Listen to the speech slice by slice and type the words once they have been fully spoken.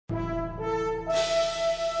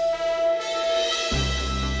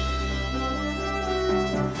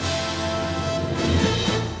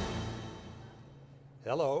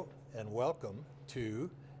Hello and welcome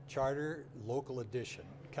to Charter Local Edition,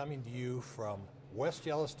 coming to you from West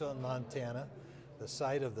Yellowstone, Montana, the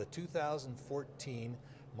site of the 2014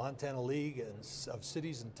 Montana League of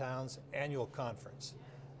Cities and Towns Annual Conference.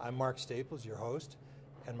 I'm Mark Staples, your host,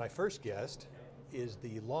 and my first guest is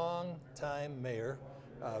the longtime mayor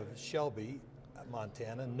of Shelby,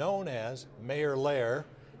 Montana, known as Mayor Lair.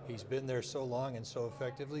 He's been there so long and so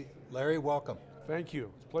effectively. Larry, welcome. Thank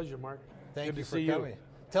you. It's a pleasure, Mark. Thank you for coming.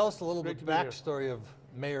 Tell us a little bit backstory of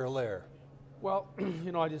Mayor Lair. Well,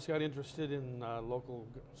 I just got interested in local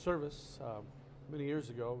service many years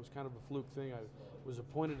ago. It was kind of a fluke thing. I was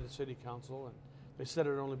appointed to city council, and they said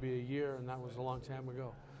it would only be a year, and that was a long time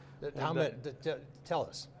ago. Tell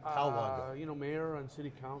us, how long ago? Mayor on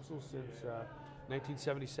city council since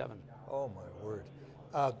 1977. Oh, my word.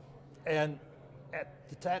 And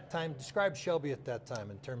at that time, describe Shelby at that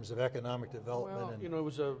time in terms of economic development. Well, it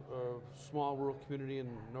was a small rural community in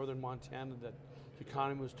northern Montana that the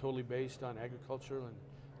economy was totally based on agriculture and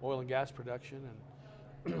oil and gas production.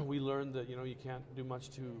 And we learned that, you can't do much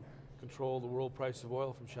to control the world price of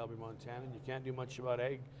oil from Shelby, Montana, and you can't do much about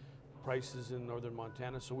ag prices in northern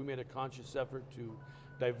Montana. So we made a conscious effort to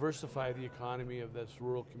diversify the economy of this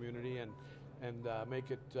rural community and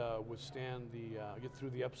make it withstand get through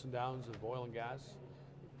the ups and downs of oil and gas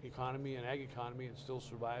economy and ag economy and still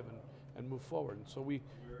survive and move forward. And so we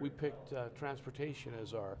picked transportation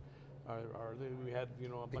as our we had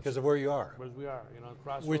because of where you are. Where we are,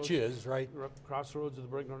 crossroads. Which is right. Crossroads of the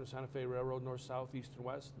Bergen Northern Santa Fe Railroad, north, south, east, and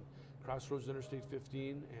west. And crossroads Interstate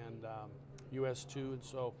 15 and US 2, and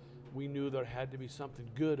so we knew there had to be something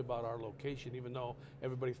good about our location, even though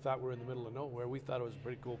everybody thought we were in the middle of nowhere. We thought it was a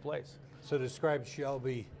pretty cool place. So describe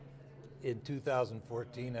Shelby in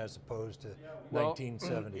 2014 as opposed to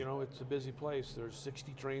 1970. It's a busy place. There's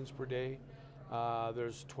 60 trains per day.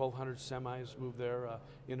 There's 1,200 semis move there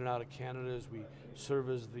in and out of Canada as we serve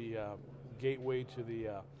as the gateway to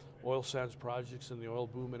the oil sands projects and the oil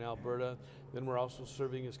boom in Alberta. Then we're also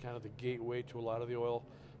serving as kind of the gateway to a lot of the oil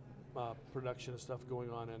production and stuff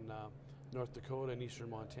going on in North Dakota and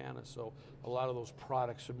eastern Montana. So a lot of those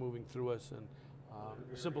products are moving through us, and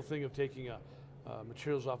the simple thing of taking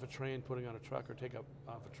materials off a train, putting on a truck, or take up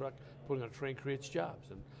off a truck, putting on a train creates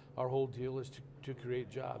jobs, and our whole deal is to create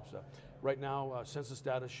jobs. Right now, census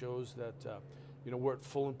data shows that we're at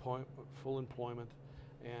full employment,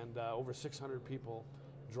 and over 600 people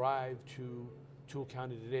drive to Toole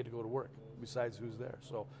County today to go to work, besides who's there.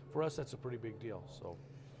 So for us, that's a pretty big deal. So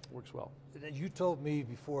it works well. You told me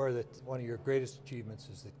before that one of your greatest achievements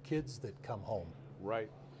is the kids that come home. Right.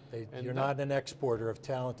 You're not an exporter of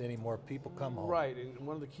talent anymore. People come home. Right, and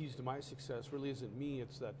one of the keys to my success really isn't me.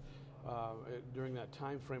 It's that during that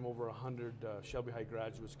time frame, over 100 Shelby High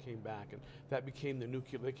graduates came back, and that became the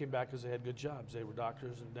nucleus. They came back because they had good jobs. They were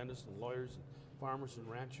doctors and dentists and lawyers and farmers and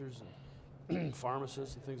ranchers and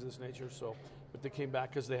pharmacists and things of this nature. So, but they came back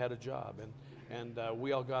because they had a job, and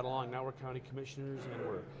we all got along. Now we're county commissioners, and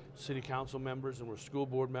we're city council members, and we're school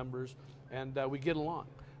board members, and we get along.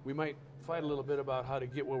 We might fight a little bit about how to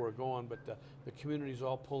get where we're going, but the community's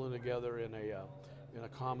all pulling together in a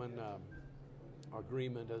common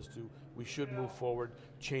agreement as to we should move forward.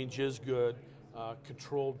 Change is good,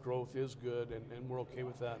 controlled growth is good, and we're okay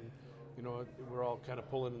with that. And we're all kind of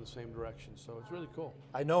pulling in the same direction, so it's really cool.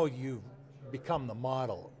 I know you've become the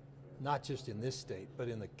model, not just in this state, but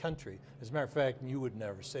in the country. As a matter of fact, you would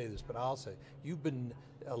never say this, but I'll say, you've been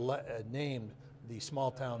named the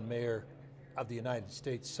small town mayor of the United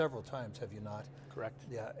States several times, have you not? Correct.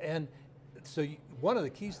 Yeah, and so one of the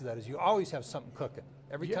keys to that is you always have something cooking.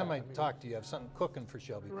 Every time I talk to you, you have something cooking for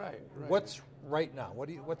Shelby. Right. What's right now?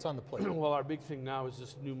 What's on the plate? Well, our big thing now is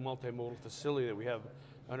this new multimodal facility that we have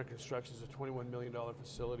under construction. It's a $21 million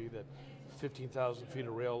facility that 15,000 feet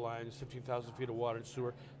of rail lines, 15,000 feet of water and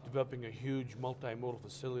sewer, developing a huge multimodal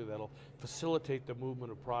facility that'll facilitate the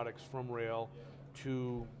movement of products from rail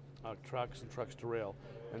to trucks and trucks to rail.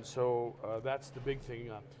 And so that's the big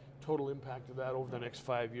thing. Total impact of that over the next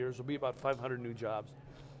 5 years will be about 500 new jobs,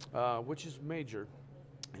 which is major.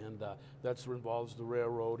 And that involves the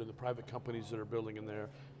railroad and the private companies that are building in there,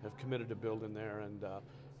 have committed to build in there. And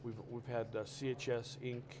we've had CHS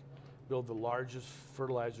Inc. build the largest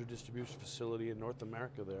fertilizer distribution facility in North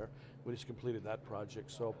America there. We just completed that project.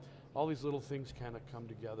 So all these little things kind of come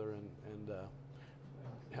together and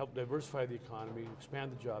help diversify the economy, expand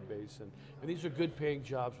the job base, and these are good paying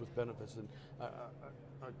jobs with benefits. And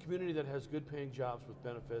a community that has good paying jobs with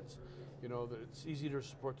benefits, it's easy to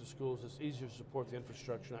support the schools, it's easier to support the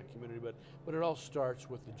infrastructure in that community, but it all starts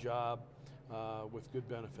with the job with good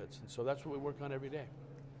benefits. And so that's what we work on every day.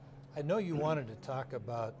 I know you wanted to talk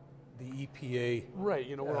about the EPA. Right,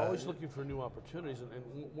 you know, we're always looking for new opportunities,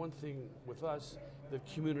 and one thing with us that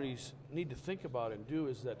communities need to think about and do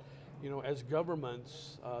is that, you know, as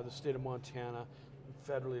governments, the state of Montana,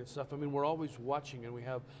 federally and stuff, I mean, we're always watching, and we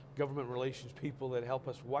have government relations people that help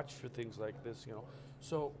us watch for things like this, you know.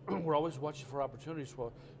 So we're always watching for opportunities.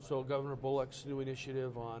 So Governor Bullock's new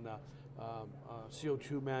initiative on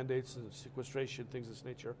CO2 mandates and sequestration, things of this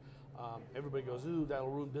nature, everybody goes, ooh, that'll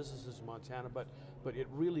ruin businesses in Montana, but it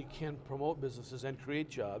really can promote businesses and create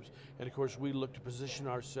jobs. And of course, we look to position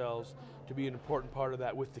ourselves to be an important part of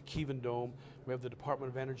that with the Kevin Dome. We have the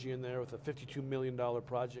Department of Energy in there with a $52 million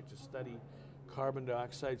project to study carbon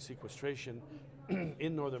dioxide sequestration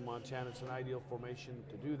in northern Montana. It's an ideal formation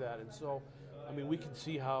to do that. And so, I mean, we can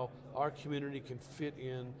see how our community can fit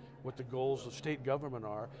in what the goals of state government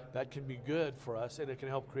are. That can be good for us, and it can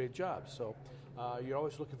help create jobs. So you're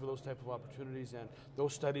always looking for those type of opportunities, and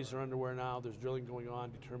those studies are underway now. There's drilling going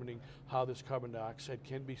on determining how this carbon dioxide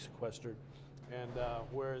can be sequestered, and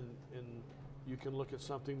where you can look at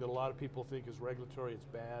something that a lot of people think is regulatory, it's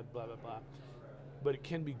bad, blah, blah, blah. But it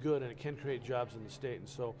can be good, and it can create jobs in the state. And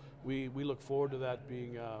so we look forward to that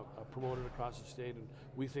being promoted across the state, and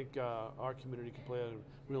we think our community can play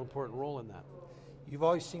a real important role in that. You've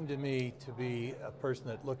always seemed to me to be a person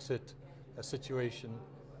that looks at a situation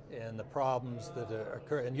and the problems that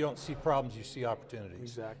occur, and you don't see problems, you see opportunities.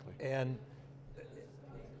 Exactly. And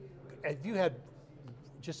have you had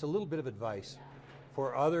just a little bit of advice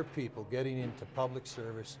for other people getting into public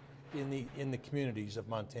service in the communities of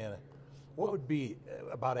Montana? What would be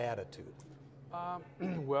about attitude?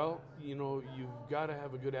 Well, you know, you've got to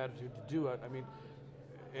have a good attitude to do it. I mean,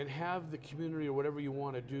 and have the community or whatever you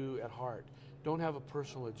want to do at heart. Don't have a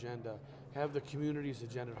personal agenda. Have the community's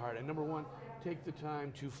agenda at heart. And number one, take the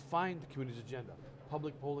time to find the community's agenda.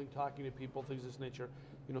 Public polling, talking to people, things of this nature.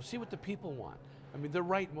 You know, see what the people want. I mean, they're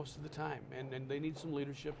right most of the time, and they need some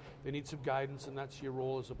leadership. They need some guidance, and that's your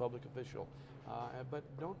role as a public official. But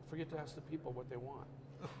don't forget to ask the people what they want.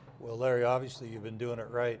 Well, Larry, obviously you've been doing it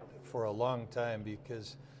right for a long time,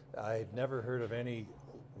 because I've never heard of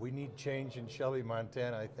we need change in Shelby,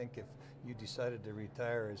 Montana. I think if you decided to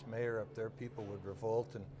retire as mayor up there, people would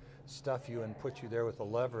revolt and stuff you and put you there with a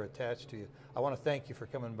lever attached to you. I want to thank you for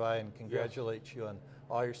coming by and congratulate you on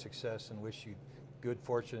all your success and wish you good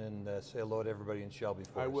fortune, and say hello to everybody in Shelby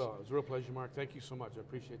for us. I will. It was a real pleasure, Mark. Thank you so much. I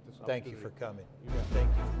appreciate this Thank opportunity. you for coming. You bet. Thank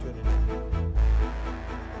you for tuning in.